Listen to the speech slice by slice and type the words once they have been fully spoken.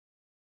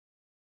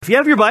If you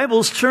have your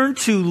Bibles, turn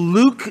to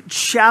Luke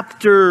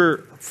chapter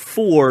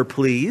 4,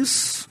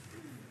 please.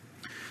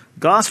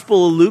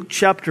 Gospel of Luke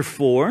chapter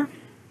 4.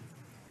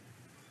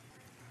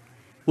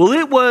 Well,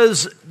 it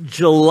was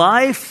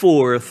July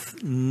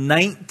 4th,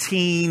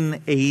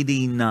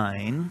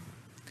 1989.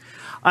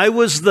 I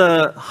was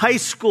the high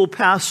school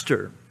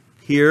pastor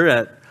here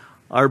at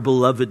our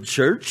beloved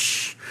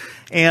church.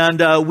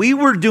 And we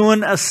were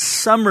doing a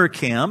summer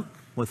camp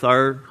with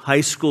our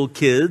high school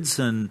kids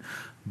and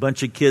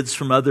bunch of kids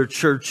from other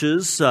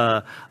churches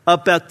up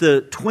at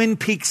the Twin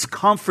Peaks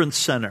Conference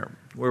Center,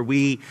 where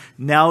we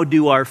now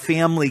do our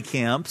family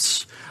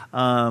camps.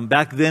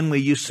 Back then, we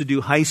used to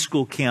do high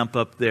school camp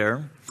up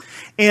there.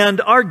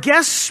 And our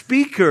guest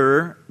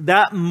speaker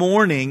that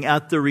morning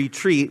at the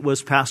retreat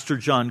was Pastor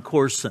John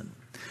Corson.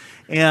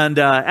 And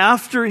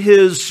after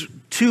his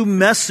two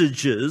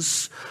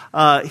messages,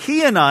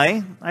 he and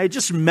I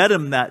just met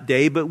him that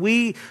day, but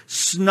we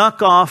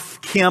snuck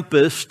off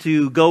campus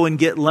to go and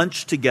get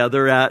lunch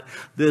together at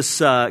this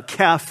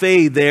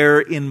cafe there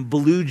in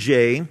Blue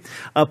Jay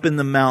up in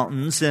the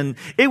mountains. And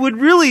it would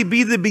really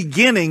be the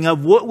beginning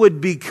of what would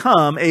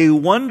become a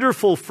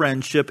wonderful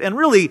friendship and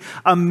really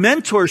a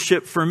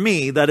mentorship for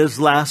me that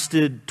has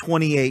lasted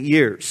 28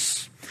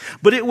 years.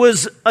 But it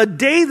was a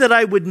day that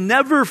I would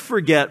never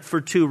forget for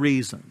two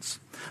reasons.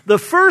 The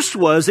first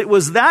was, it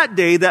was that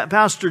day that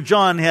Pastor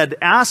John had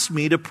asked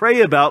me to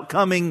pray about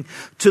coming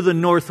to the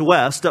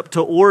Northwest, up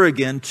to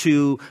Oregon,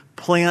 to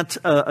plant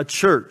a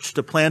church,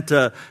 to plant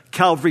a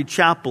Calvary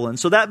Chapel. And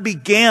so that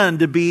began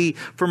to be,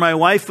 for my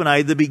wife and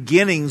I, the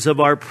beginnings of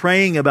our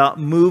praying about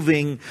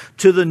moving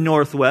to the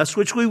Northwest,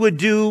 which we would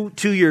do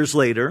 2 years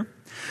later.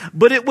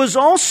 But it was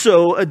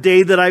also a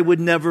day that I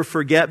would never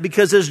forget,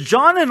 because as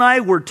John and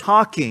I were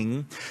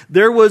talking,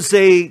 there was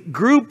a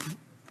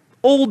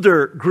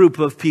older group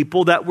of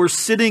people that were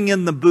sitting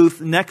in the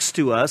booth next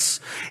to us,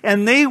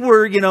 and they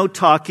were,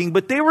 talking,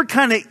 but they were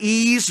kind of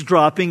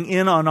eavesdropping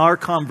in on our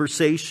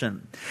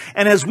conversation.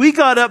 And as we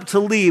got up to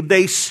leave,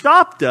 they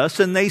stopped us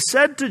and they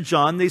said to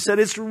John,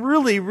 it's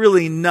really,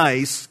 really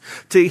nice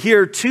to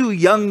hear two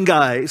young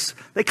guys.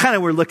 They kind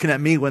of were looking at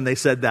me when they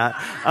said that.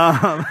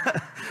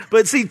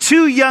 But see,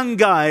 two young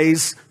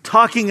guys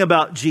talking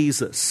about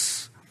Jesus.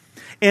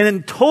 And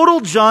in total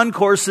John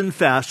Corson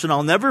fashion,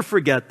 I'll never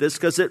forget this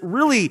because it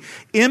really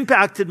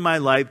impacted my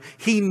life.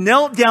 He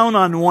knelt down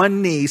on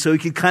one knee so he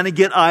could kind of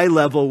get eye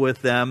level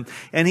with them.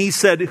 And he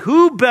said,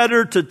 who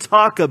better to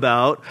talk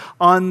about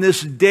on this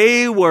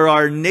day where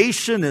our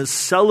nation is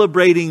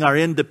celebrating our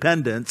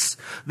independence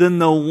than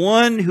the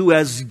one who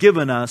has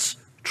given us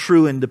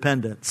true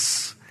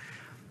independence?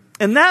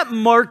 And that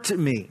marked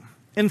me.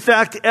 In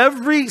fact,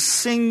 every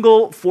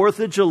single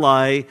 4th of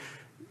July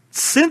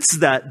since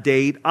that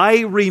date,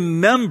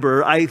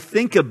 I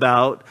think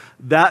about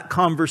that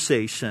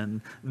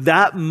conversation,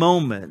 that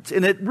moment.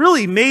 And it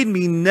really made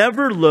me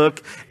never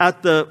look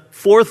at the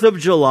 4th of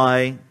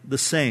July the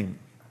same.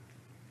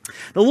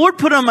 The Lord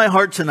put on my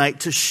heart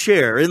tonight to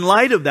share, in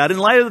light of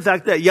the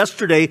fact that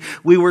yesterday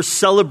we were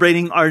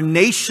celebrating our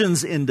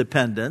nation's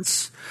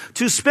independence,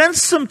 to spend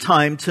some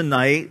time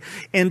tonight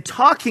in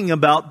talking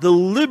about the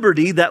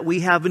liberty that we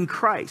have in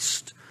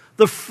Christ.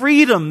 The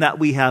freedom that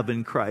we have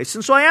in Christ.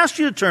 And so I asked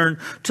you to turn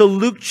to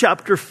Luke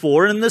chapter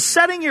 4. And in the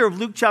setting here of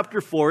Luke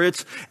chapter 4,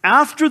 it's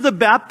after the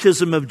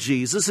baptism of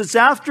Jesus. It's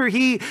after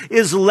he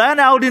is led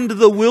out into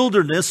the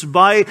wilderness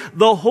by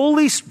the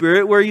Holy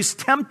Spirit, where he's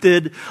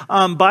tempted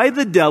by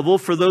the devil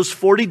for those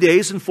 40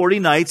 days and 40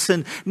 nights.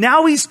 And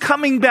now he's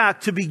coming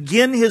back to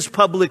begin his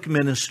public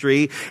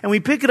ministry. And we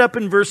pick it up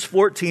in verse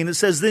 14. It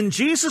says, "Then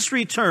Jesus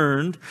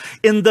returned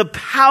in the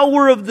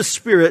power of the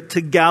Spirit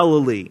to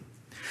Galilee.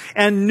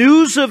 And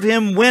news of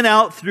him went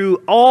out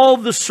through all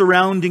the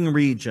surrounding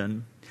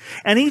region.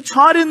 And he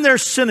taught in their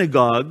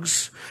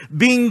synagogues,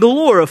 being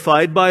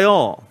glorified by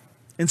all.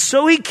 And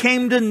so he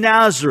came to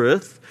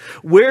Nazareth,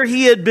 where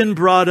he had been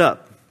brought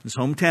up, his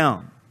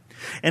hometown.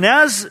 And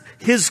as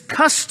his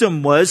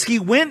custom was, he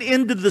went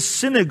into the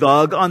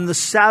synagogue on the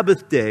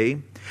Sabbath day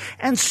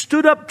and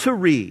stood up to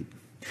read.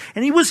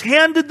 And he was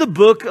handed the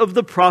book of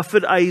the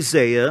prophet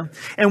Isaiah.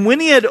 And when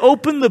he had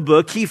opened the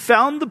book, he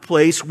found the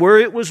place where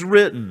it was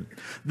written,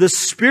 'The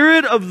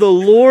Spirit of the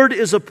Lord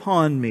is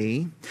upon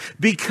me,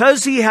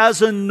 because he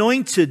has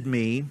anointed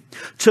me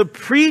to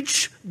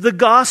preach the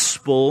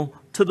gospel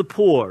to the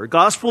poor.'"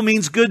 Gospel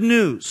means good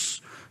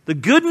news. The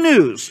good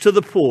news to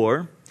the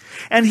poor.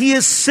 "And he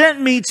has sent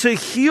me to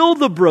heal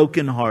the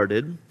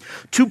brokenhearted,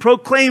 to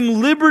proclaim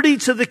liberty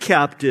to the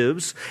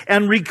captives,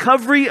 and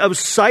recovery of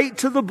sight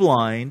to the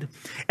blind,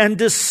 and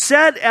to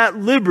set at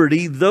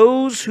liberty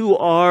those who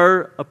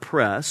are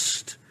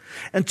oppressed,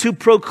 and to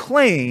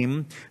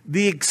proclaim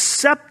the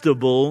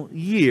acceptable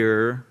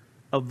year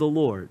of the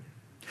Lord."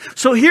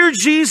 So here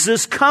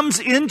Jesus comes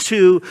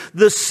into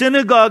the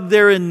synagogue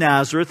there in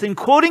Nazareth, and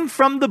quoting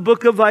from the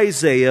book of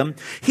Isaiah,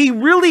 he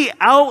really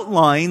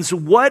outlines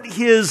what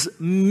his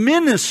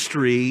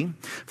ministry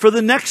for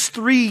the next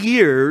 3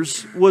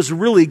 years was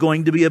really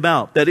going to be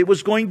about. That it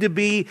was going to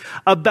be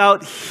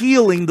about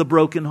healing the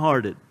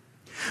brokenhearted.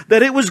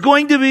 That it was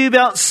going to be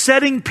about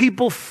setting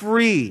people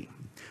free,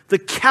 the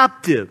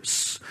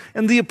captives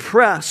and the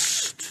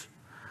oppressed.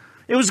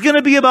 It was going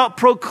to be about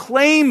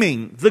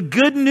proclaiming the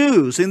good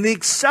news in the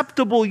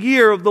acceptable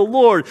year of the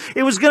Lord.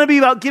 It was going to be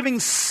about giving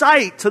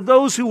sight to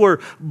those who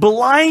were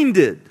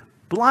blinded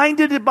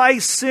by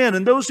sin,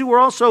 and those who were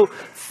also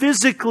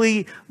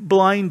physically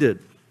blinded.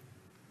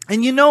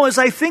 And as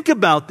I think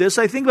about this,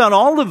 I think about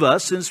all of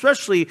us, and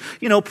especially,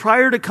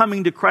 prior to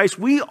coming to Christ,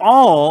 we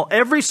all,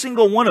 every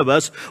single one of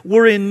us,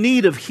 were in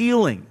need of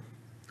healing,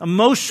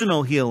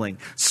 emotional healing,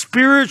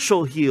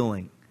 spiritual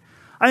healing.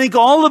 I think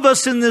all of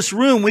us in this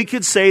room, we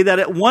could say that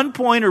at one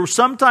point or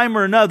sometime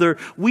or another,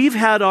 we've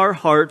had our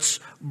hearts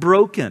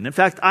broken. In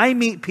fact, I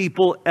meet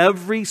people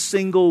every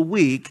single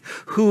week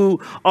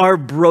who are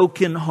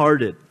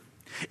brokenhearted.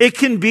 It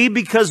can be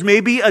because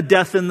maybe a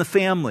death in the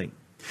family.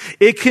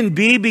 It can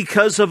be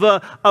because of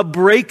a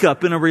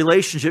breakup in a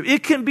relationship.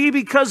 It can be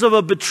because of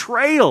a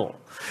betrayal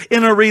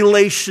in a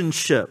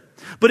relationship.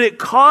 But it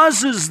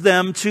causes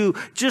them to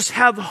just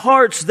have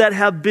hearts that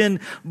have been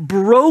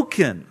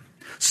broken.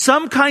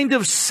 Some kind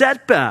of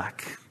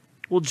setback.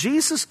 Well,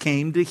 Jesus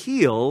came to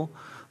heal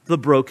the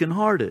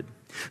brokenhearted.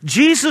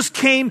 Jesus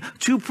came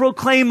to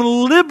proclaim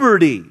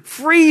liberty,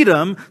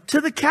 freedom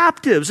to the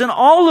captives. And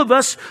all of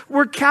us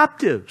were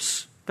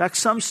captives. In fact,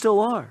 some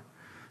still are.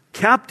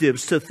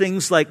 Captives to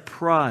things like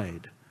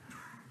pride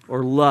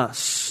or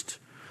lust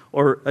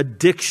or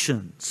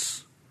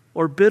addictions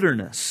or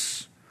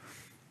bitterness.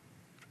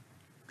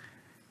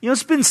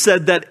 It's been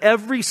said that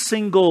every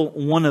single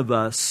one of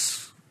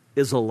us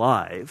is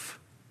alive.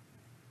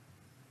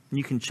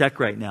 You can check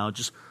right now.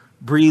 Just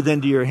breathe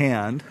into your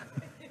hand.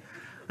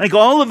 Like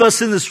all of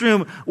us in this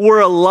room, we're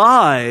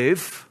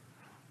alive.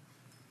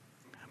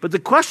 But the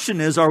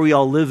question is, are we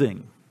all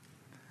living?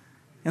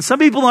 And some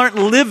people aren't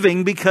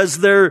living because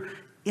they're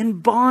in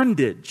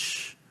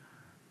bondage.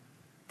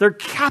 They're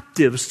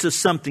captives to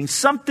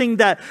something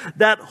that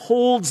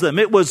holds them.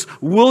 It was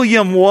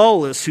William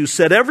Wallace who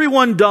said,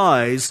 "Everyone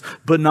dies,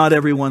 but not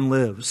everyone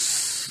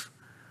lives."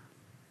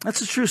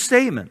 That's a true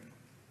statement.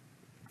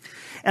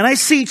 And I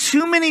see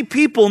too many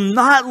people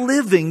not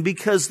living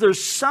because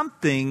there's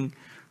something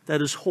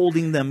that is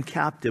holding them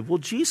captive. Well,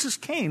 Jesus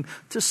came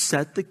to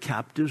set the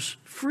captives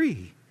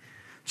free.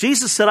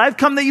 Jesus said, "I've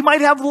come that you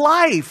might have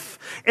life,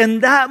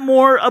 and that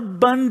more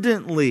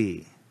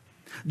abundantly."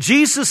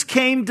 Jesus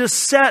came to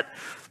set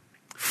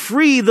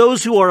free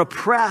those who are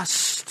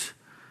oppressed.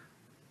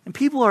 And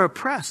people are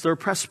oppressed. They're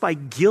oppressed by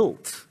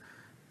guilt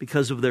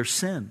because of their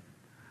sin.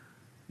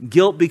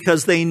 Guilt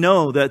because they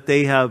know that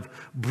they have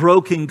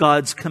broken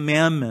God's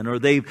commandment, or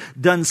they've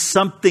done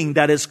something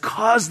that has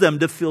caused them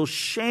to feel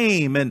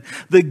shame, and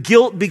the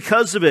guilt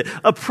because of it.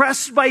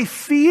 Oppressed by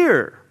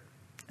fear,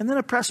 and then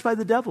oppressed by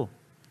the devil.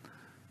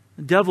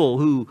 The devil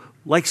who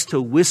likes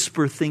to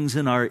whisper things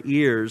in our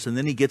ears, and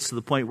then he gets to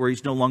the point where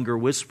he's no longer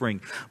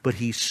whispering, but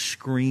he's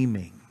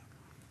screaming.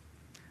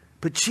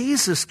 But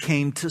Jesus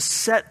came to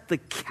set the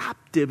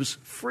captives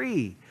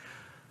free.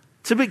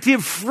 To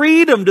give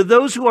freedom to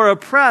those who are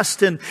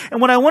oppressed. And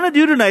what I want to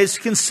do tonight is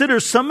consider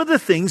some of the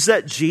things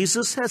that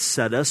Jesus has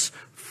set us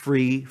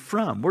free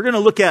from. We're going to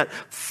look at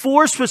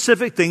 4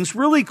 specific things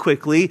really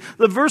quickly.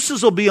 The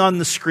verses will be on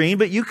the screen,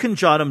 but you can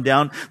jot them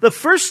down. The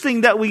first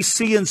thing that we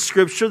see in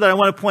Scripture that I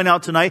want to point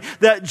out tonight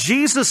that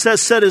Jesus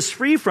has set us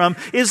free from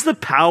is the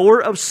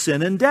power of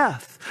sin and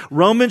death.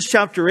 Romans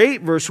chapter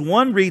 8 verse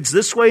 1 reads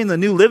this way in the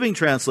New Living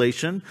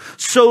Translation.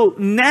 "So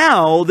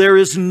now there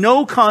is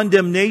no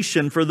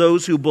condemnation for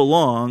those who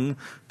belong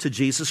to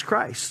Jesus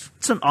Christ."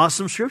 It's an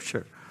awesome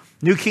scripture.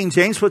 New King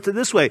James puts it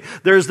this way: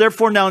 "There is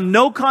therefore now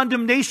no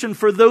condemnation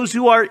for those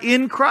who are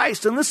in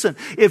Christ." And listen,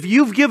 if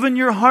you've given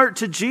your heart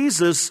to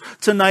Jesus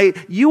tonight,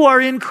 you are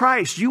in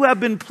Christ. You have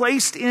been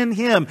placed in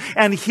Him,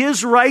 and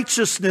His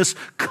righteousness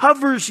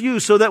covers you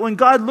so that when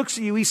God looks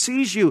at you, He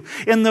sees you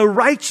in the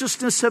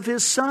righteousness of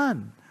His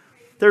Son.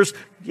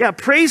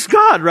 Praise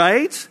God,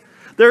 right?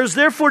 "There is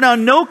therefore now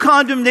no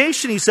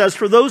condemnation," he says,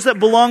 "for those that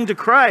belong to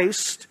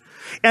Christ.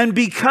 And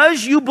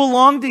because you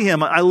belong to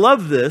Him," I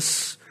love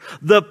this,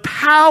 "the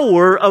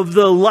power of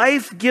the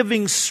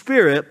life-giving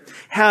Spirit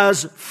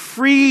has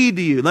freed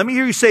you." Let me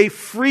hear you say,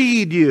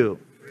 freed you.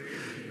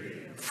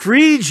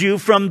 Freed you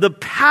from the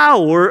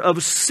power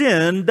of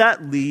sin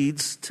that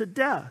leads to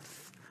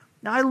death.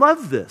 Now, I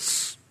love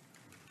this.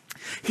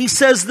 He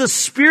says the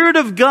Spirit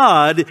of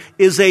God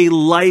is a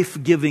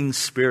life-giving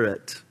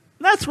Spirit.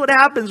 That's what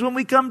happens when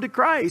we come to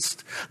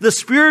Christ. The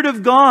Spirit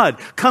of God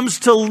comes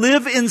to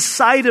live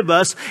inside of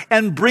us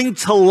and bring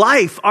to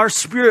life our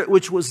spirit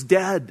which was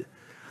dead.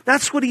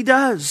 That's what He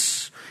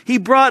does. He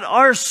brought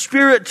our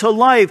spirit to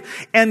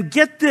life. And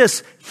get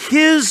this,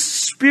 His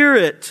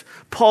Spirit,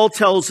 Paul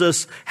tells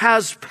us,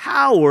 has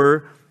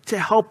power to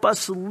help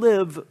us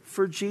live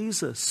for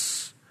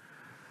Jesus.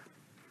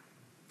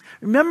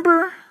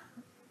 Remember,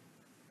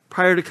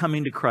 prior to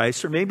coming to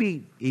Christ, or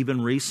maybe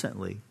even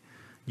recently,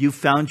 you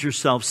found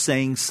yourself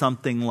saying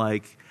something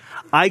like,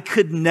 "I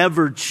could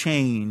never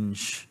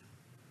change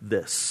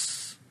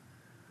this."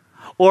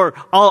 Or,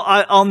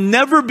 I'll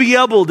never be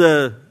able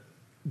to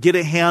get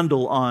a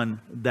handle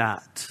on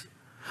that.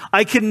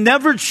 I can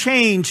never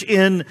change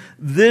in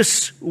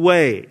this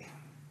way.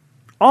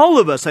 All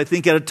of us, I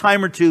think, at a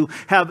time or two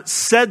have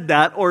said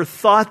that or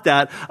thought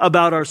that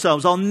about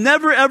ourselves. I'll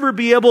never, ever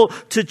be able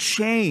to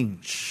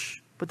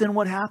change. But then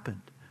what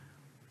happened?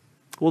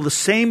 Well, the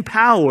same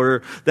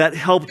power that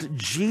helped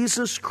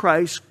Jesus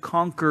Christ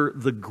conquer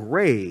the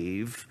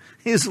grave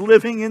is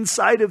living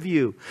inside of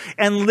you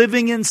and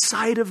living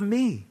inside of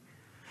me.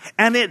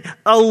 And it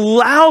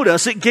allowed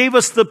us, it gave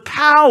us the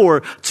power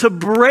to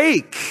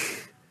break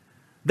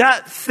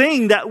that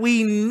thing that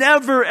we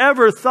never,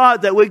 ever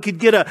thought that we could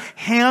get a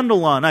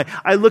handle on.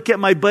 I look at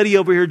my buddy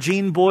over here,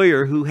 Gene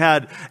Boyer, who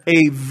had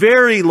a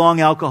very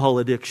long alcohol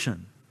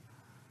addiction.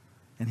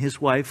 And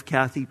his wife,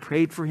 Kathy,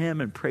 prayed for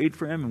him, and we prayed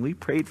for him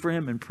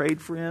and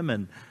prayed for him,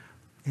 and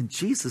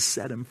Jesus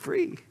set him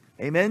free.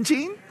 Amen,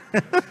 Gene?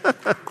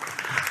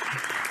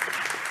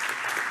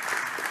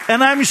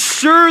 And I'm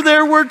sure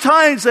there were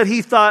times that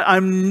he thought,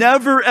 I'm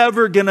never,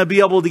 ever going to be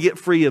able to get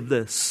free of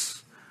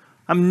this.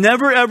 I'm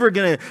never, ever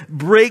going to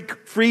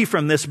break free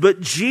from this.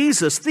 But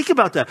Jesus, think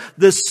about that.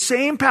 The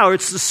same power,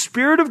 it's the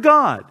Spirit of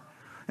God.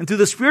 And through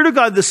the Spirit of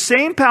God, the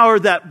same power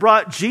that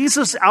brought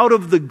Jesus out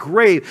of the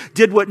grave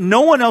did what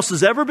no one else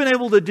has ever been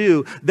able to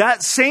do.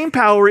 That same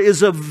power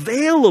is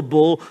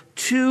available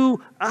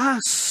to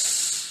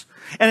us.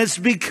 And it's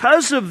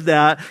because of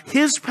that,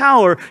 His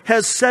power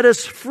has set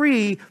us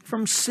free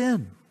from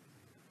sin.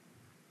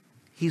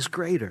 He's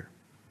greater.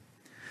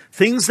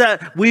 Things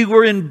that we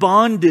were in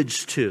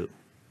bondage to,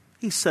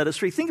 He set us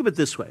free. Think of it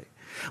this way.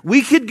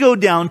 We could go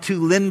down to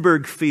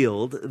Lindbergh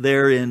Field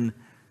there in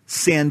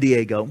San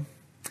Diego,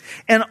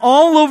 and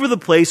all over the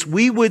place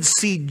we would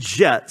see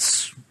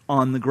jets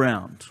on the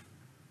ground.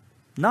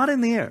 Not in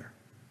the air.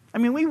 I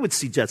mean, we would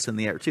see jets in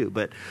the air too,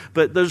 but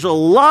there's a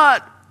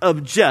lot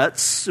of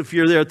jets, if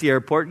you're there at the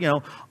airport,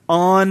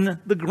 on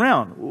the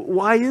ground.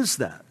 Why is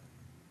that?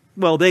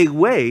 Well, they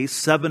weigh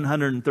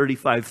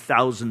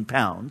 735,000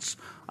 pounds.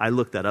 I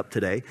looked that up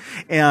today.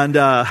 And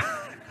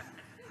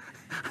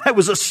I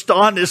was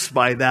astonished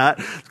by that.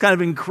 It's kind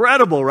of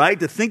incredible, right?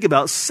 To think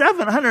about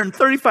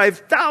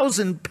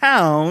 735,000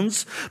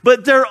 pounds,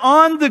 but they're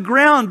on the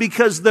ground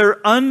because they're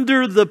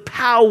under the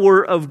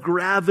power of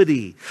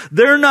gravity.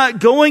 They're not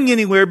going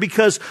anywhere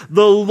because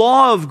the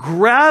law of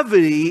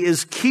gravity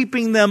is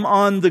keeping them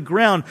on the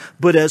ground.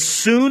 But as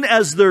soon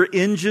as their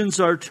engines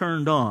are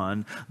turned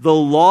on, the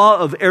law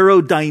of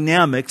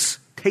aerodynamics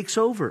takes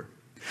over.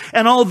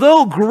 And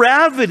although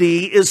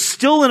gravity is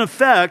still in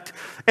effect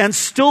and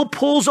still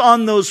pulls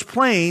on those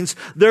planes,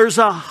 there's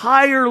a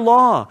higher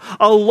law,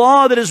 a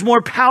law that is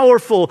more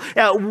powerful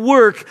at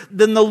work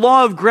than the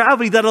law of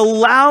gravity that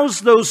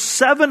allows those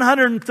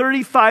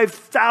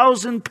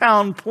 735,000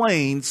 pound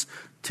planes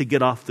to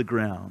get off the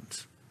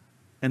ground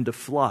and to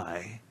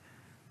fly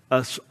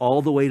us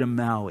all the way to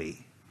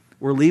Maui.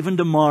 We're leaving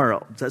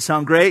tomorrow. Does that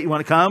sound great? You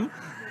want to come?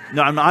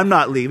 No, I'm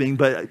not leaving,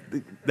 but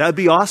that'd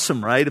be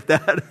awesome, right? If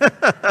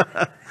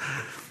that...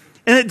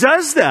 And it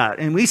does that.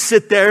 And we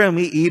sit there and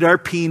we eat our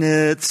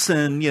peanuts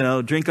and,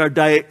 drink our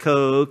Diet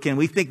Coke and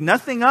we think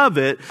nothing of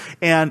it.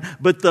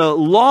 But the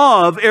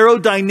law of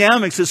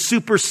aerodynamics is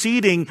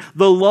superseding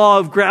the law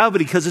of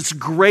gravity because it's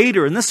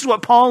greater. And this is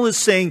what Paul is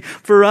saying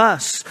for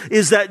us,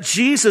 is that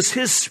Jesus,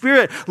 His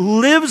Spirit,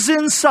 lives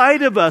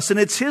inside of us. And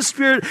it's His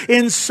Spirit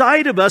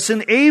inside of us,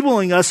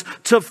 enabling us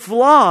to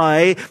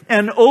fly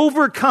and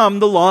overcome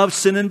the law of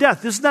sin and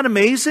death. Isn't that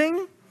amazing?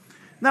 Isn't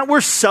that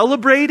worth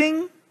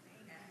celebrating?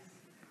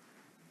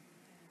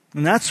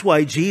 And that's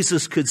why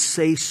Jesus could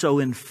say so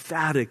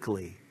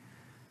emphatically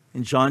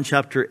in John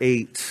chapter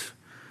 8,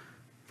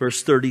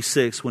 verse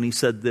 36, when He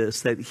said this,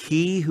 that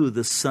he who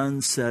the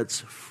Son sets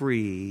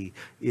free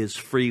is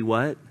free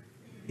what?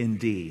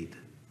 Indeed.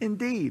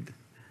 Indeed.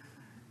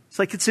 It's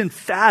like it's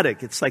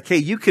emphatic. It's like, hey,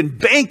 you can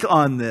bank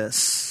on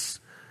this.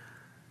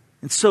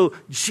 And so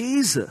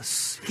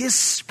Jesus, His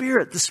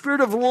Spirit, the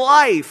Spirit of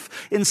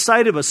life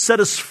inside of us, set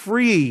us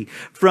free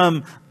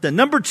from the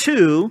number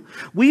two.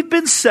 We've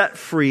been set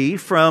free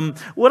from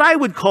what I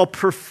would call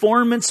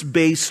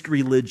performance-based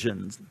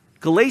religion.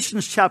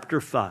 Galatians chapter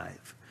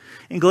 5.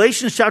 In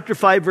Galatians chapter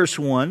 5, verse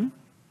 1,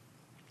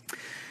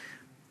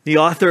 the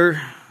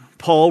author,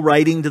 Paul,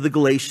 writing to the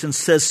Galatians,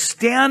 says,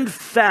 "Stand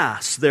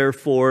fast,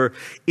 therefore,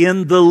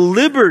 in the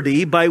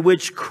liberty by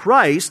which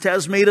Christ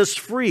has made us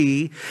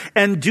free,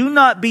 and do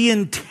not be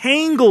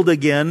entangled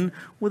again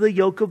with a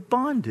yoke of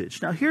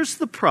bondage." Now, here's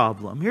the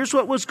problem. Here's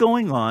what was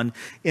going on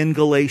in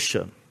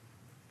Galatia.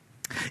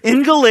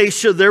 In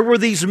Galatia, there were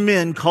these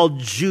men called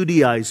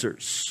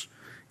Judaizers.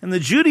 And the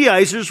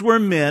Judaizers were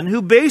men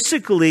who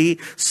basically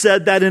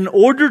said that in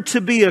order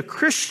to be a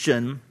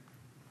Christian,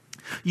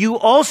 you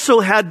also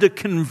had to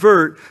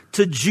convert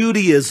to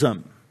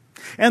Judaism.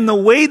 And the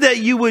way that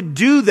you would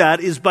do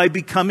that is by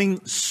becoming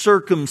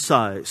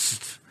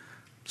circumcised.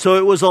 So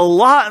it was a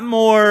lot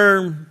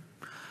more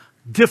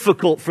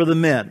difficult for the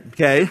men,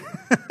 okay,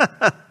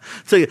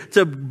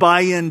 to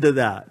buy into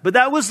that. But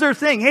that was their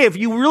thing. Hey, if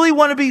you really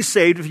want to be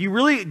saved,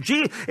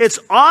 it's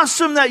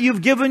awesome that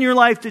you've given your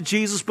life to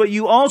Jesus, but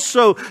you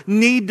also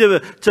need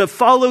to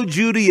follow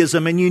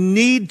Judaism, and you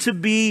need to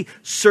be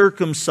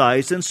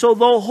circumcised. And so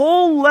the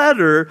whole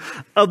letter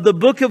of the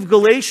book of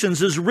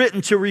Galatians is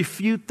written to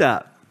refute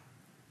that.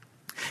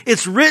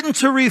 It's written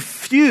to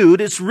refute,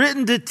 it's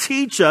written to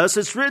teach us,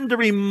 it's written to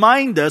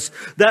remind us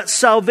that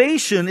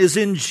salvation is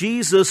in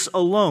Jesus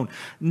alone.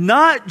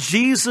 Not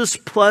Jesus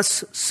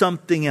plus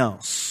something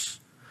else.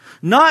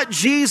 Not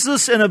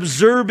Jesus and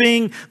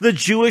observing the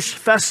Jewish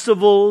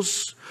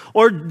festivals,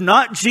 or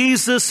not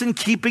Jesus in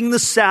keeping the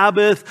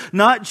Sabbath,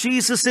 not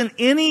Jesus in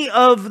any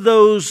of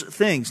those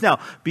things. Now,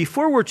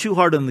 before we're too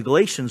hard on the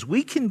Galatians,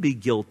 we can be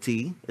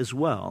guilty as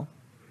well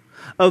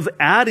of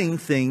adding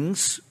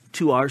things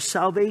to our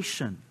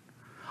salvation.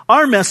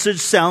 Our message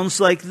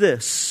sounds like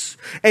this.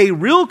 A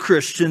real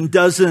Christian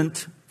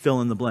doesn't fill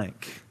in the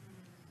blank.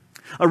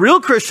 A real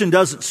Christian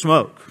doesn't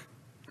smoke.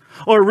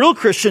 Or a real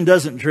Christian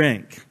doesn't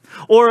drink.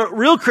 Or a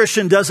real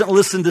Christian doesn't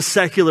listen to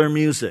secular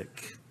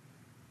music.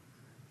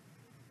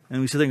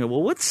 And we start thinking,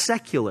 well, what's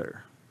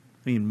secular?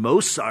 I mean,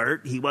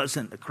 Mozart, he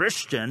wasn't a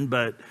Christian,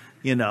 but,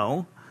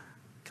 I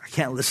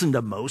can't listen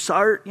to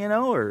Mozart,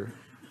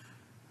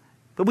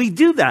 But we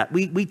do that.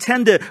 We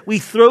tend to, we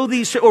throw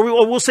these, or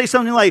we'll say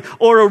something like,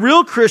 or a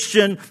real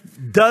Christian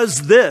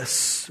does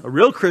this. A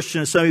real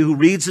Christian is somebody who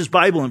reads his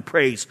Bible and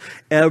prays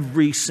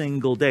every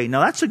single day.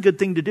 Now, that's a good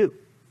thing to do.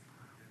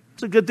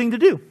 It's a good thing to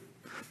do.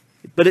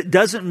 But it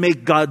doesn't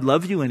make God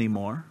love you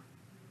anymore.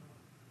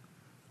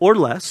 Or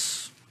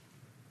less.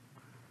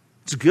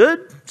 It's good.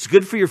 It's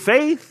good for your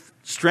faith.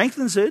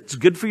 Strengthens it. It's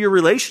good for your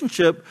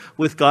relationship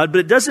with God. But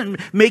it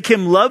doesn't make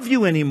him love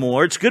you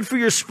anymore. It's good for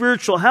your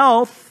spiritual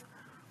health.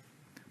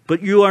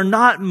 But you are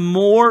not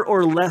more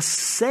or less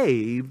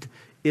saved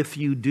if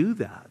you do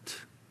that.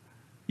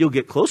 You'll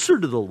get closer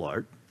to the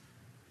Lord,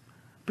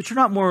 but you're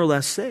not more or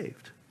less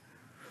saved.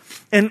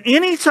 And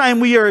anytime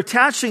we are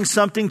attaching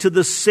something to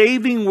the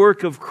saving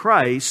work of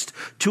Christ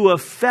to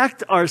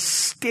affect our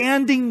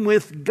standing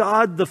with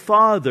God the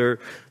Father,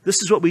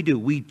 this is what we do.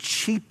 We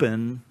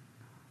cheapen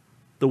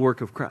the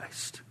work of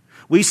Christ.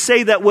 We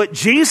say that what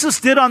Jesus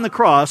did on the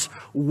cross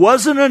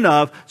wasn't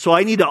enough, so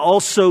I need to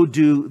also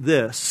do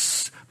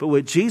this. But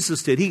what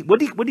Jesus did,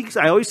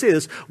 I always say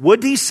this,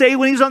 what did he say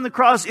when he was on the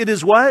cross? It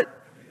is what?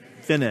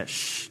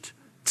 Finished.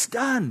 It's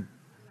done.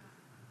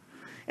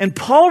 And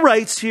Paul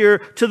writes here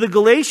to the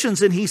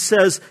Galatians and he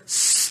says,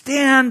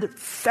 stand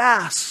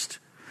fast.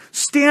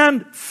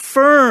 Stand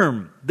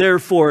firm,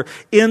 therefore,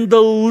 in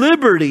the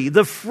liberty,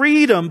 the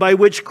freedom by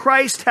which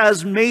Christ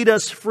has made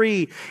us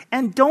free.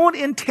 And don't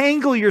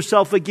entangle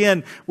yourself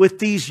again with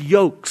these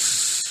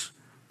yokes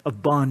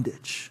of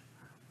bondage.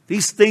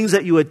 These things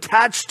that you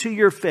attach to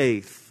your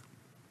faith.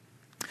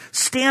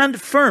 Stand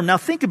firm. Now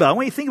think about it. I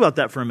want you to think about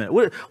that for a minute.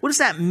 What does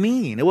that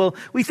mean? Well,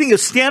 we think of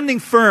standing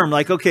firm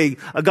like, okay,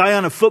 a guy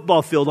on a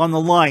football field on the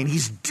line.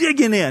 He's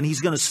digging in.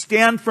 He's going to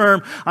stand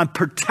firm. I'm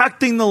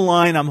protecting the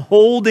line. I'm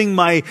holding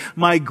my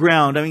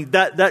ground. I mean,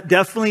 that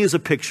definitely is a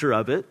picture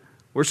of it.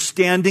 We're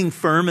standing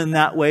firm in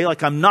that way.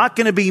 Like, I'm not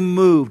going to be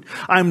moved.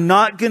 I'm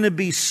not going to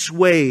be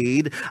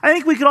swayed. I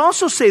think we could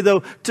also say,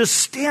 though, to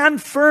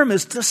stand firm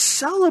is to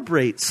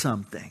celebrate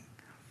something.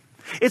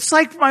 It's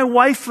like my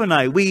wife and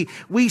I, we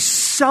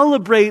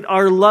celebrate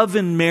our love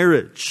in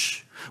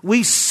marriage.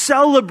 We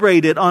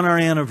celebrate it on our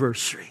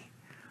anniversary.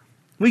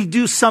 We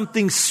do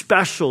something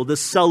special to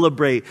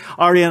celebrate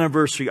our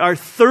anniversary. Our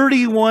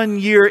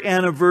 31-year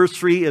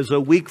anniversary is a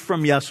week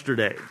from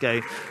yesterday,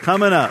 okay?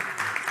 Coming up.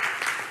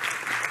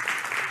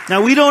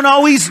 Now, we don't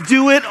always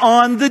do it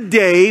on the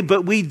day,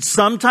 but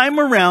sometime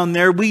around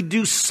there, we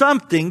do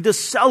something to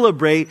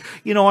celebrate,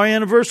 our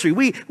anniversary.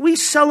 We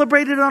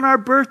celebrate it on our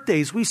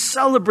birthdays. We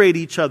celebrate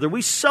each other.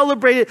 We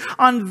celebrate it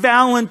on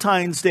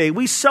Valentine's Day.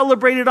 We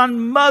celebrate it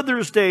on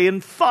Mother's Day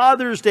and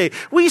Father's Day.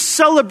 We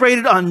celebrate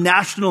it on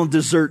National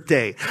Dessert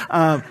Day.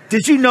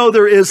 Did you know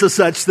there is a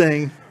such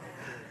thing?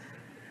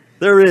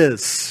 There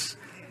is.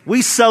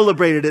 We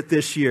celebrated it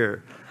this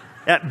year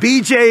at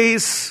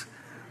BJ's.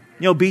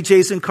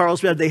 BJ's in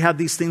Carlsbad, they have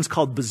these things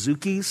called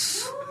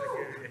bazookies.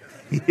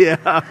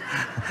 Yeah.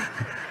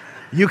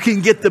 You can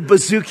get the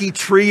bazooki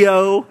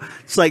trio.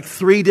 It's like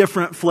 3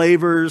 different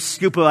flavors,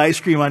 scoop of ice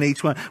cream on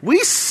each one. We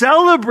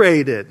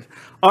celebrated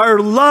our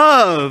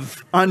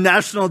love on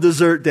National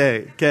Dessert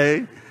Day,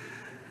 okay?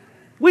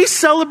 We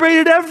celebrate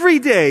it every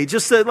day.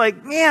 Just that,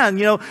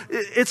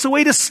 it's a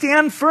way to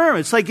stand firm.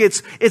 It's like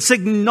it's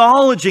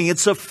acknowledging,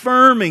 it's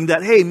affirming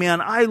that, hey,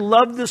 man, I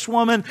love this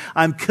woman.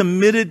 I'm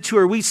committed to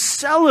her. We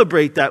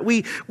celebrate that.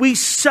 We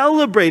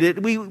celebrate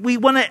it. We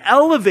want to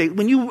elevate.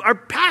 When you are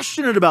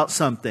passionate about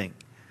something,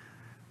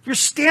 you're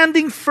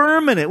standing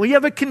firm in it. When you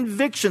have a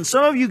conviction.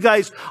 Some of you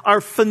guys are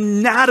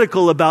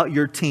fanatical about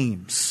your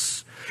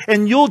teams.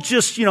 And you'll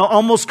just,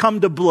 almost come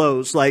to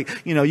blows. Like,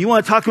 you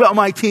want to talk about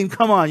my team?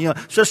 Come on,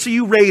 especially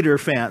you Raider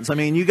fans. I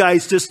mean, you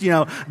guys just,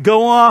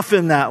 go off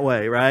in that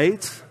way,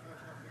 right?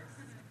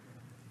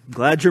 I'm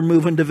glad you're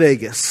moving to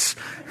Vegas.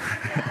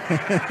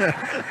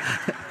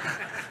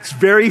 It's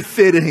very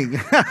fitting.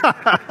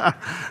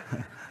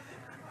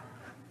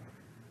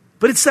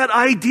 But it's that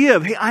idea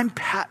of, hey,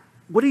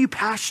 what are you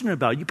passionate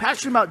about? Are you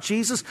passionate about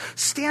Jesus?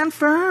 Stand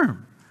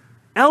firm.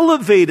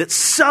 Elevate it,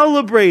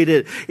 celebrate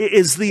it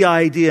is the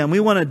idea. And we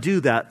want to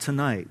do that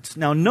tonight.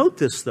 Now note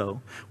this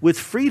though, with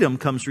freedom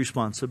comes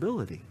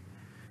responsibility.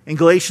 In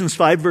Galatians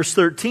 5 verse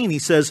 13, he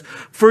says,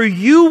 "For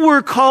you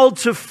were called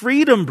to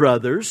freedom,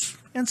 brothers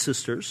and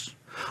sisters.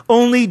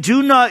 Only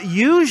do not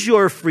use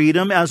your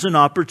freedom as an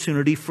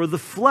opportunity for the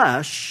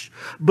flesh,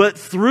 but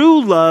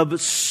through love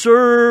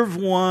serve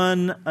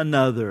one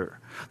another."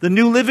 The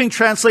New Living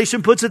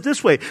Translation puts it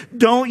this way: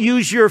 don't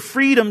use your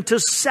freedom to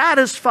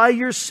satisfy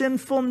your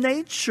sinful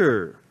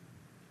nature.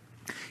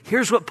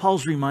 Here's what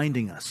Paul's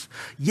reminding us.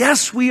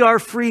 Yes, we are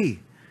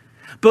free,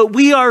 but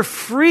we are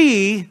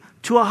free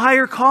to a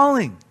higher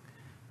calling.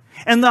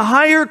 And the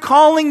higher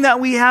calling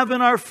that we have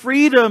in our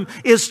freedom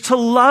is to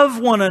love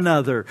one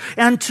another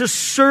and to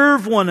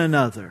serve one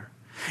another.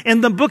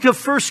 In the book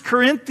of 1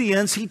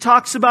 Corinthians, he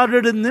talks about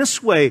it in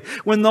this way.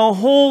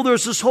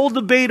 There's this whole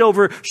debate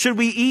over should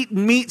we eat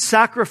meat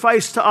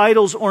sacrificed to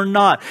idols or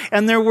not.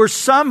 And there were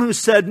some who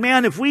said,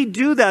 man, if we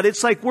do that,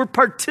 it's like we're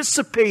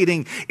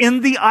participating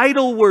in the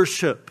idol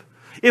worship.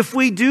 If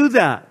we do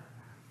that.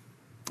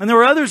 And there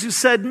were others who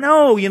said,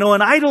 no,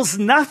 an idol's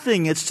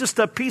nothing. It's just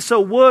a piece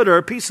of wood or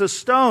a piece of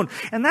stone.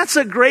 And that's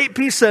a great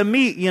piece of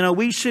meat.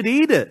 We should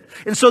eat it.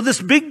 And so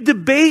this big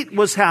debate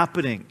was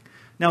happening.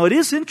 Now, it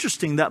is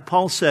interesting that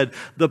Paul said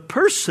the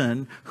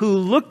person who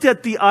looked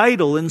at the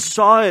idol and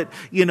saw it,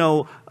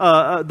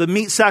 the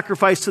meat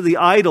sacrificed to the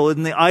idol,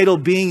 and the idol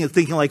being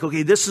thinking like,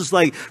 okay, this is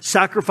like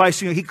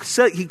sacrificing. He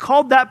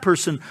called that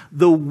person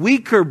the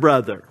weaker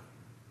brother.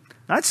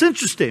 That's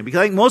interesting because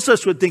I think most of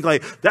us would think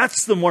like,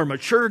 that's the more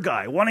mature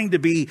guy wanting to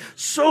be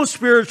so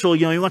spiritual.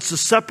 He wants to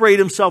separate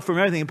himself from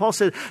everything. And Paul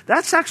said,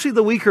 that's actually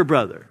the weaker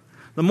brother.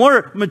 The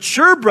more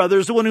mature brother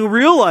is the one who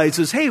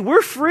realizes, hey,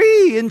 we're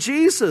free in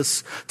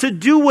Jesus to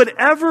do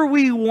whatever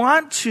we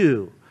want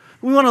to.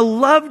 We want to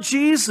love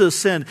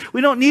Jesus and we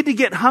don't need to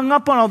get hung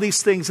up on all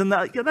these things. And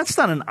that's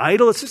not an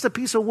idol. It's just a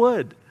piece of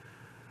wood.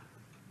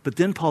 But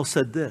then Paul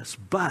said this,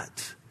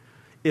 but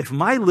if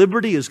my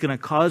liberty is going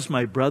to cause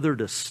my brother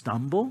to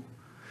stumble,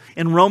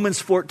 in Romans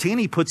 14,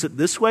 he puts it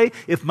this way,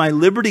 if my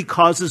liberty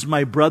causes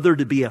my brother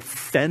to be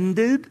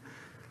offended,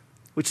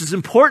 which is an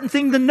important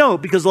thing to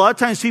note because a lot of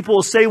times people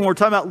will say when we're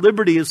talking about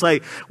liberty, it's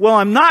like, well,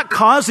 I'm not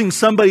causing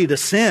somebody to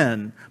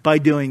sin by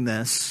doing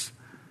this.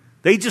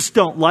 They just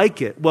don't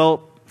like it.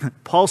 Well,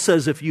 Paul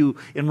says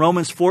in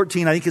Romans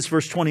 14, I think it's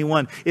verse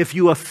 21, if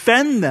you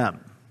offend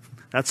them,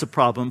 that's a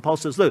problem. Paul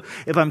says, look,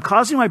 if I'm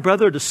causing my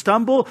brother to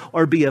stumble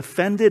or be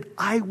offended,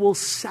 I will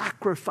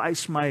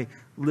sacrifice my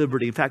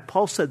liberty. In fact,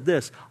 Paul said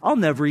this, I'll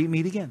never eat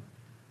meat again.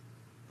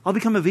 I'll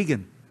become a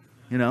vegan,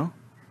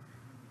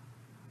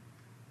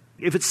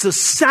 If it's the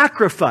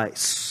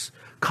sacrifice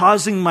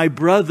causing my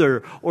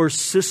brother or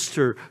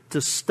sister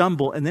to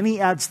stumble. And then he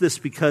adds this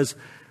because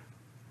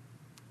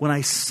when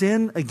I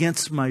sin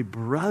against my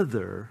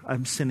brother,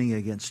 I'm sinning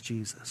against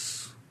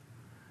Jesus.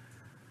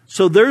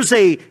 So there's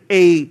a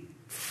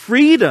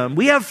freedom.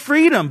 We have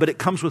freedom, but it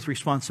comes with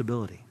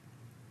responsibility.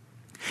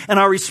 And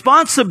our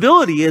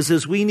responsibility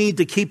is we need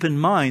to keep in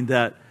mind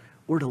that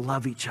we're to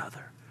love each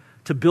other,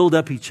 to build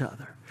up each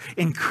other,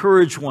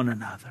 encourage one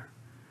another,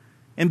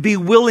 and be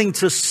willing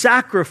to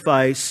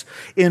sacrifice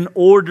in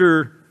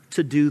order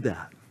to do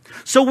that.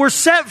 So we're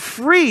set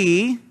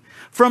free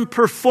from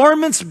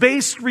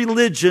performance-based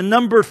religion.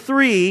 Number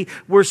 3,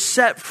 we're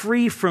set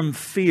free from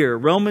fear.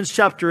 Romans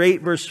chapter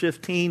 8, verse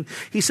 15,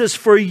 he says,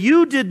 "For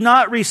you did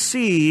not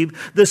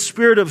receive the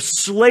spirit of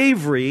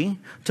slavery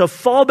to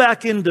fall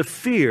back into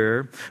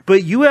fear,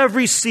 but you have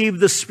received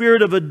the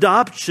spirit of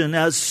adoption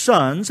as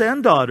sons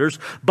and daughters,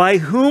 by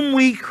whom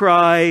we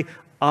cry,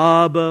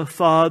 Abba,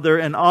 Father."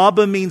 And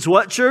Abba means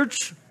what,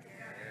 church?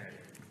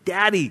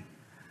 Daddy.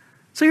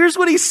 So here's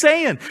what he's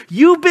saying.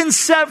 You've been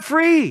set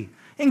free.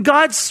 And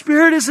God's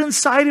Spirit is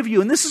inside of you.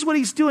 And this is what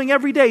He's doing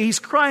every day. He's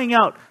crying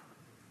out,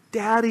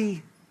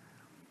 Daddy.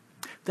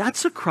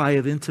 That's a cry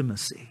of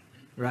intimacy,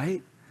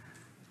 right?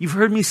 You've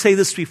heard me say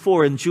this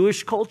before in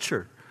Jewish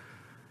culture.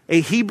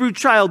 A Hebrew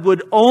child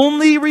would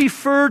only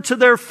refer to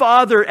their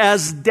father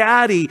as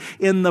Daddy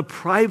in the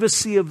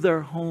privacy of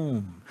their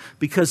home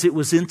because it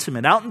was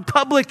intimate. Out in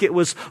public, it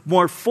was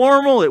more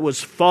formal. It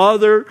was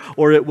Father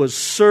or it was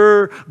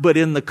Sir. But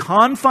in the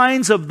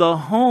confines of the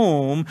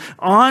home,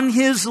 on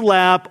his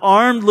lap,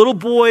 little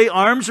boy,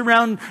 arms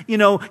around,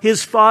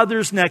 his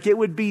father's neck, it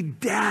would be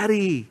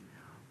Daddy.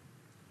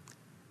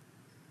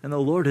 And the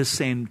Lord is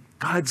saying,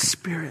 God's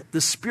Spirit,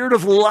 the Spirit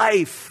of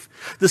life,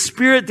 the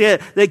Spirit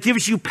that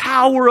gives you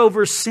power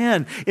over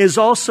sin is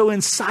also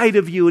inside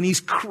of you. And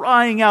He's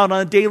crying out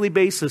on a daily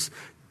basis,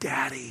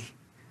 Daddy,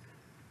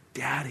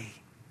 Daddy.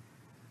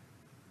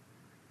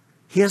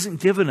 He hasn't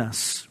given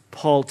us,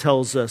 Paul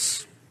tells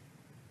us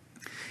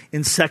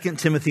in 2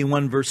 Timothy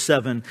 1 verse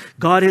 7,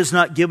 God has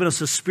not given us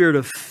a spirit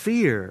of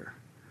fear,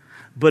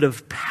 but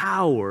of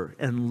power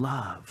and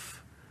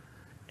love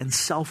and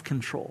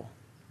self-control.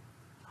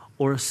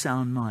 or a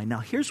sound mind. Now,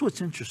 here's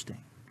what's interesting.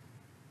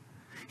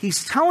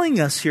 He's telling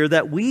us here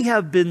that we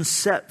have been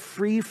set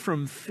free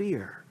from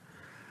fear.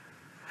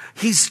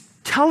 He's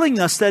telling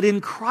us that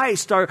in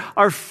Christ,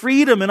 our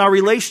freedom and our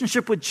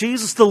relationship with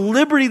Jesus, the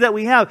liberty that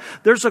we have,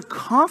 there's a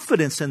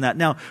confidence in that.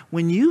 Now,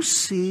 when you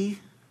see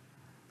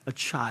a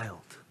child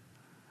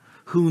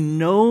who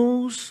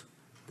knows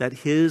that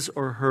his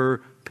or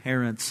her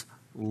parents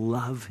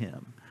love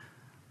him,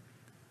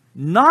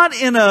 not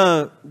in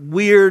a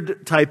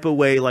weird type of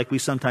way like we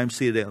sometimes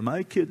see today.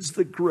 My kid's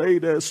the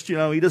greatest,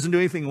 he doesn't do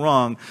anything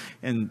wrong,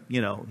 and,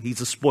 he's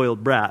a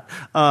spoiled brat.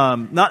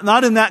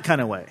 Not in that kind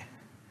of way.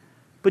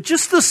 But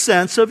just the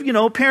sense of,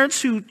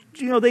 parents who,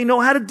 they know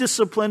how to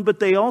discipline, but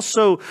they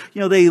also,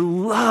 they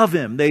love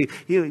him.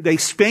 They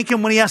spank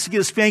him when he has to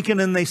get a spanking,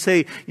 and they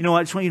say,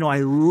 I just want you to know I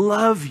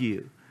love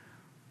you.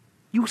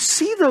 You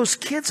see those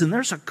kids, and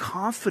there's a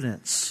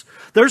confidence.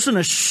 There's an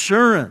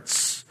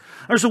assurance.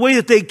 There's a way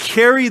that they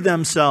carry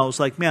themselves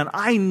like, man,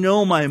 I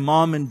know my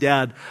mom and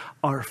dad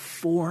are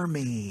for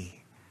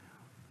me.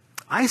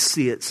 I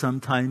see it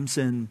sometimes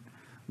in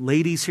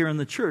ladies here in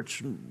the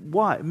church.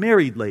 Why?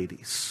 Married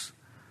ladies.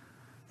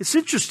 It's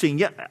interesting.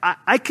 Yeah,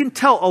 I can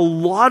tell a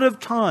lot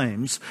of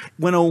times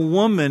when a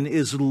woman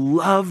is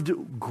loved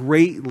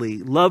greatly,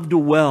 loved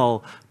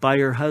well by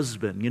her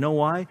husband. You know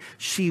why?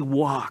 She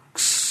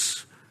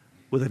walks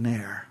with an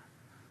air.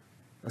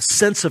 A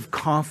sense of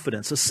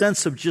confidence, a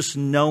sense of just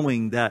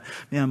knowing that,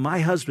 man,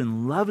 my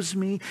husband loves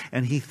me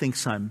and he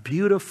thinks I'm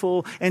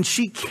beautiful. And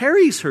she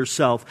carries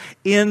herself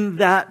in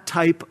that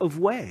type of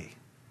way.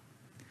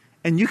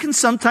 And you can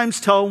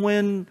sometimes tell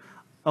when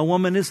a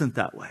woman isn't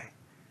that way,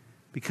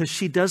 because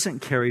she doesn't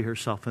carry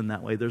herself in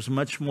that way. There's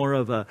much more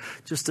of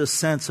just a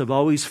sense of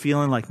always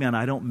feeling like, man,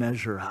 I don't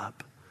measure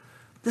up.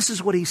 This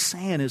is what he's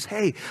saying is,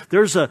 hey,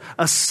 there's a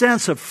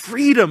sense of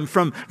freedom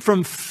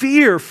from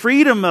fear,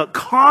 freedom,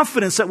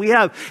 confidence that we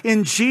have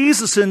in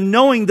Jesus, and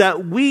knowing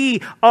that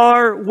we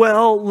are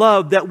well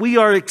loved, that we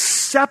are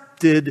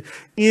accepted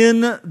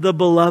in the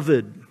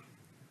beloved.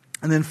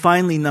 And then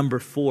finally, number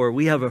 4,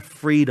 we have a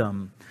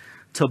freedom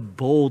to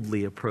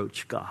boldly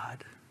approach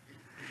God.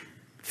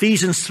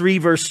 Ephesians 3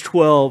 verse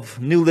 12,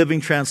 New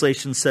Living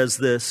Translation says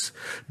this: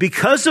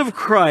 because of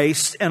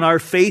Christ and our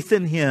faith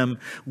in Him,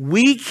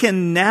 we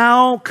can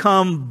now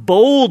come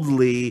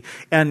boldly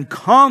and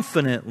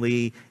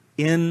confidently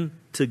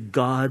into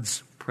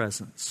God's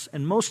presence.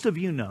 And most of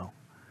you know,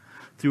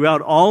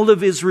 throughout all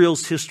of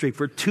Israel's history,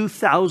 for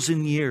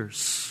 2,000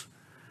 years,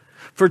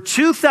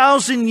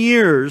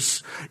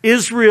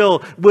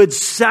 Israel would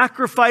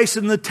sacrifice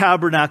in the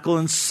tabernacle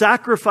and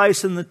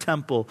sacrifice in the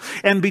temple.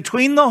 And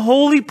between the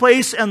holy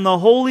place and the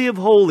Holy of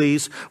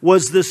Holies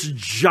was this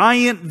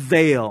giant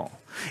veil.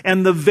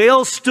 And the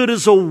veil stood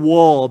as a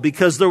wall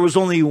because there was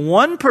only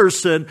one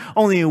person,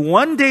 only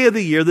one day of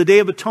the year, the Day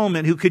of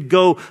Atonement, who could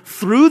go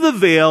through the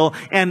veil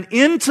and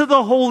into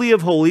the Holy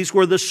of Holies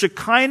where the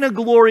Shekinah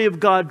glory of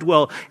God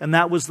dwelt. And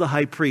that was the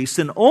high priest.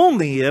 And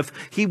only if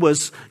he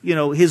was,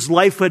 his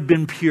life had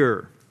been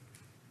pure.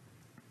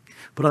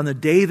 But on the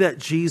day that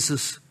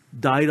Jesus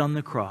died on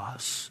the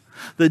cross,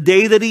 the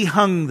day that he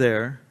hung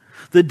there,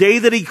 the day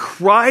that he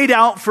cried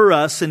out for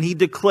us and he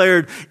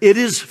declared, it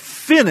is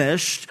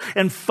finished,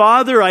 and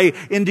Father,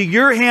 into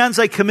your hands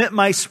I commit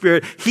my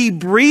spirit. He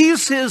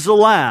breathes his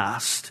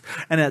last.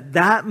 And at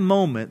that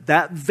moment,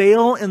 that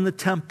veil in the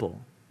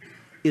temple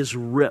is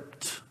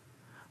ripped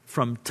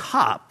from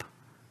top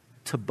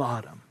to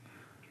bottom.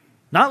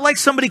 Not like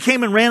somebody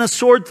came and ran a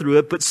sword through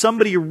it, but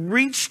somebody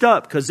reached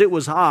up because it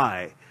was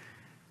high.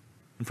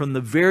 And from the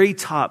very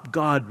top,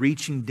 God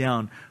reaching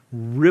down,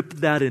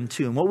 ripped that in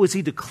two. And what was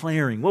he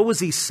declaring? What was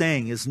he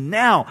saying? Is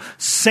now,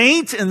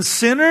 saint and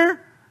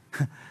sinner,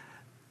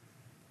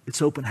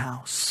 it's open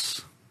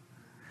house.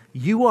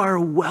 You are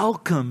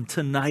welcome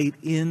tonight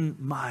in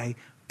my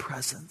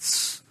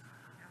presence.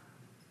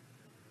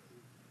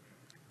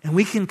 And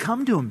we can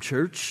come to him,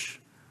 church.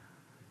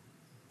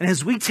 And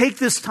as we take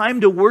this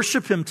time to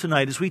worship him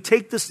tonight, as we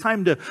take this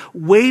time to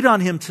wait on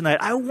him tonight,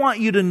 I want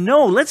you to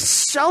know, let's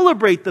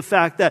celebrate the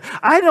fact that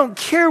I don't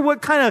care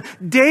what kind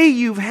of day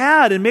you've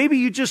had. And maybe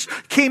you just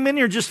came in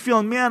here just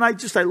feeling, man, I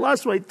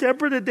lost my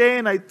temper today,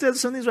 and I did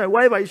something to my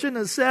wife I shouldn't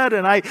have said,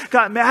 and I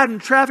got mad in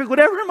traffic,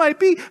 whatever it might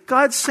be.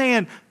 God's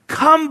saying,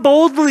 come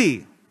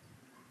boldly.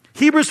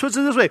 Hebrews puts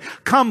it this way: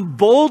 come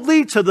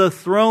boldly to the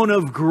throne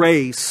of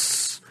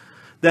grace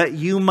that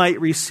you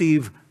might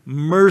receive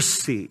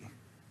mercy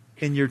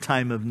in your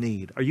time of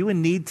need. Are you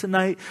in need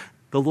tonight?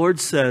 The Lord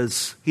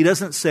says, he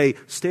doesn't say,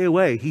 stay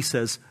away. He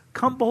says,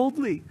 come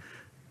boldly.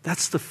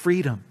 That's the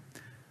freedom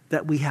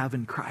that we have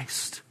in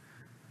Christ.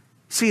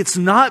 See, it's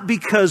not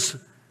because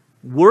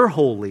we're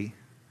holy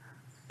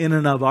in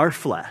and of our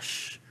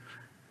flesh,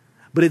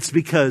 but it's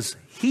because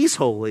he's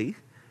holy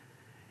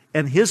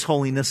and his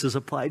holiness is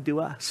applied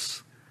to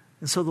us.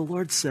 And so the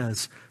Lord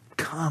says,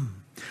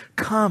 come,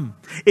 come.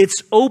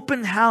 It's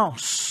open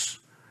house.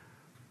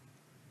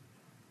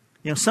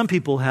 Some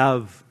people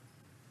have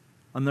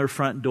on their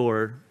front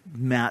door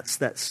mats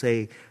that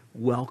say,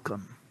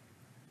 welcome.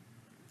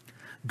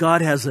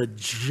 God has a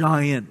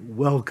giant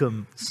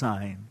welcome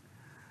sign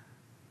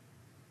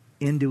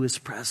into His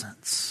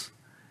presence.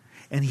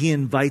 And He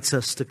invites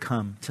us to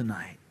come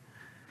tonight.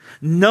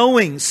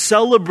 Knowing,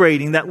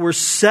 celebrating that we're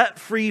set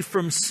free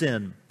from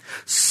sin,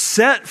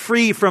 set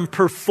free from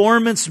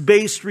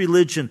performance-based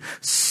religion,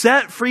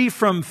 set free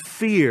from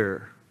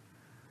fear,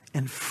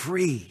 and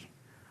free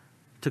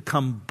to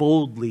come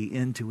boldly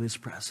into His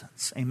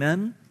presence.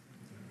 Amen?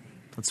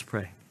 Let's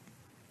pray.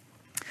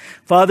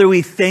 Father,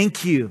 we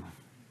thank You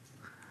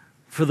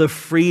for the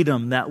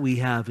freedom that we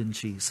have in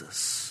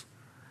Jesus.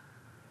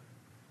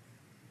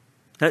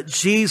 That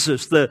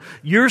Jesus,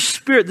 Your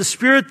Spirit, the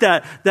Spirit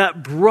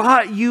that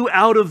brought You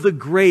out of the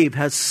grave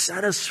has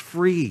set us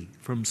free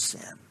from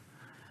sin.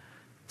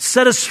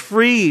 Set us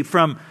free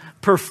from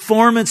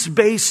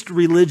performance-based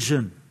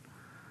religion.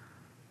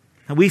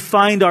 And we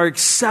find our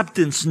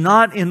acceptance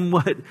not in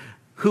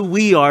who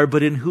we are,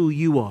 but in who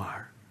You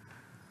are.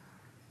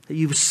 That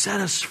You've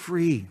set us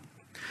free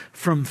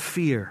from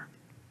fear.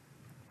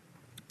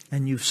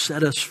 And You've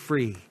set us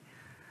free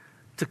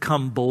to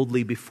come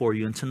boldly before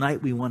You. And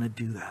tonight we want to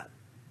do that.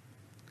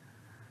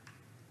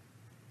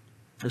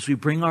 As we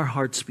bring our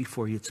hearts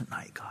before You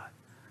tonight, God.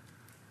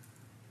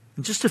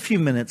 In just a few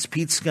minutes,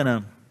 Pete's going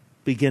to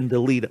begin to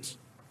lead us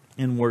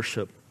in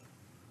worship.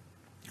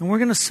 And we're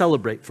going to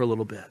celebrate for a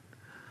little bit.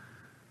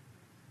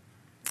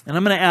 And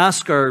I'm going to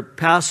ask our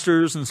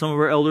pastors and some of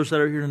our elders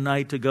that are here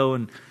tonight to go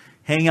and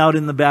hang out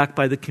in the back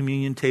by the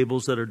communion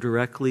tables that are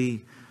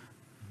directly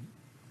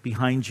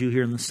behind you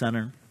here in the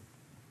center.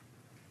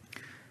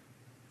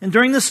 And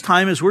during this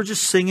time, as we're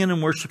just singing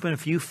and worshiping,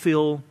 if you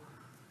feel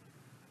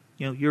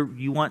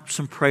you want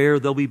some prayer,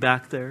 they'll be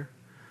back there.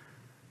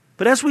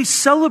 But as we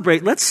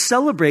celebrate, let's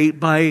celebrate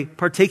by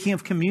partaking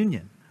of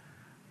communion.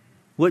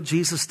 What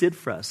Jesus did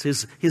for us.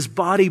 His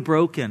body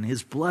broken,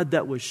 His blood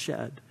that was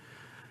shed.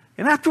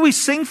 And after we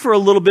sing for a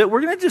little bit,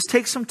 we're going to just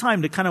take some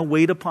time to kind of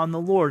wait upon the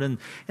Lord.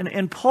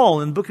 And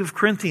Paul in the book of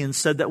Corinthians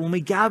said that when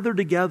we gather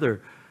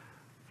together,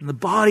 and the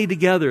body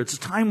together, it's a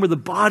time where the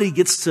body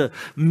gets to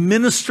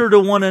minister to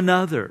one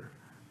another.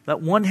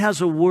 That one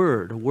has a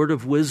word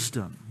of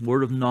wisdom,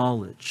 word of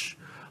knowledge.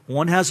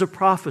 One has a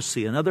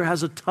prophecy, another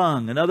has a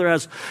tongue, another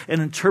has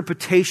an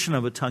interpretation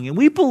of a tongue. And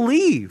we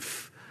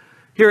believe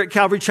here at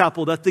Calvary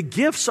Chapel that the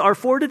gifts are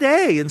for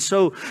today. And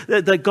so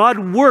that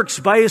God works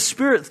by His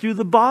Spirit through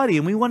the body.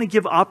 And we want to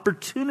give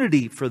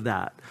opportunity for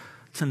that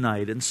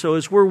tonight. And so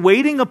as we're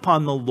waiting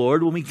upon the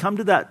Lord, when we come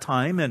to that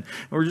time, and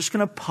we're just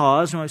going to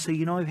pause and I say,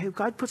 hey,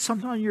 God put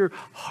something on your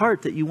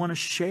heart that you want to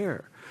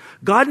share.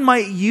 God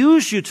might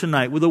use you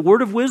tonight with a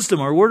word of wisdom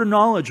or a word of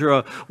knowledge or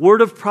a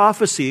word of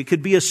prophecy. It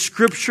could be a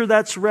scripture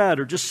that's read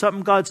or just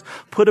something God's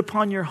put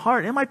upon your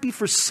heart. It might be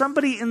for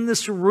somebody in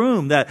this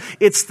room that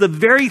it's the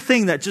very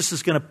thing that just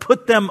is going to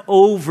put them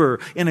over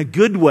in a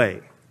good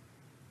way.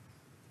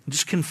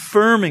 Just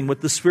confirming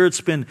what the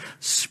Spirit's been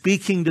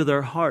speaking to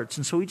their hearts.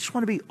 And so we just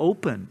want to be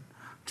open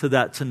to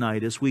that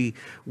tonight as we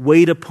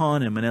wait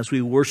upon Him and as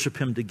we worship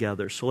Him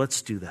together. So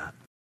let's do that.